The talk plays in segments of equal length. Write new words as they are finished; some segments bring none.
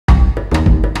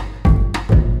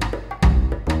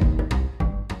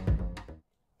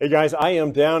Hey guys, I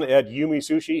am down at Yumi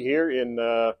Sushi here in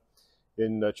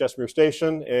Chestermere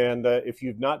Station, and if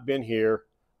you've not been here,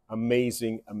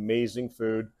 amazing, amazing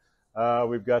food.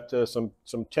 We've got some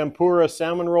tempura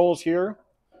salmon rolls here,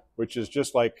 which is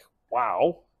just like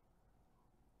wow,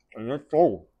 and it's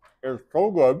so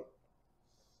good.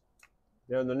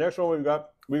 And the next one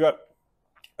we got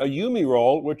a Yumi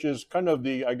roll, which is kind of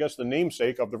I guess the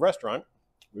namesake of the restaurant.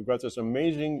 We've got this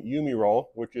amazing Yumi roll,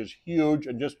 which is huge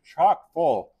and just chock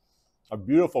full of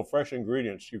beautiful fresh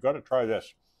ingredients. You've got to try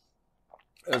this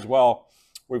as well.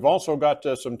 We've also got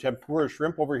some tempura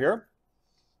shrimp over here,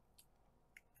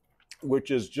 which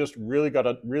is just really got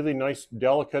a really nice,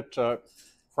 delicate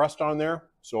crust on there.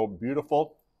 So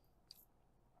beautiful.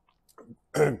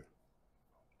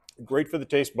 Great for the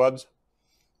taste buds.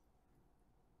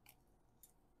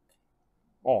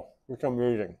 Oh, it's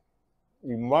amazing.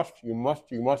 You must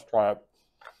try it.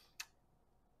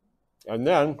 And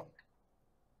then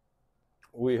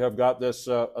we have got this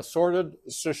assorted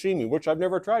sashimi, which I've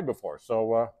never tried before.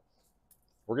 So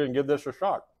we're going to give this a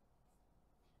shot.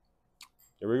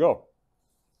 Here we go.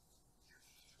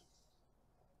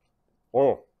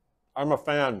 Oh, I'm a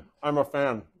fan. I'm a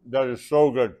fan. That is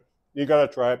so good. You got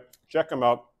to try it. Check them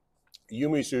out.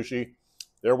 Yumi Sushi.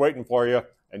 They're waiting for you,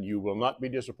 and you will not be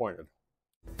disappointed.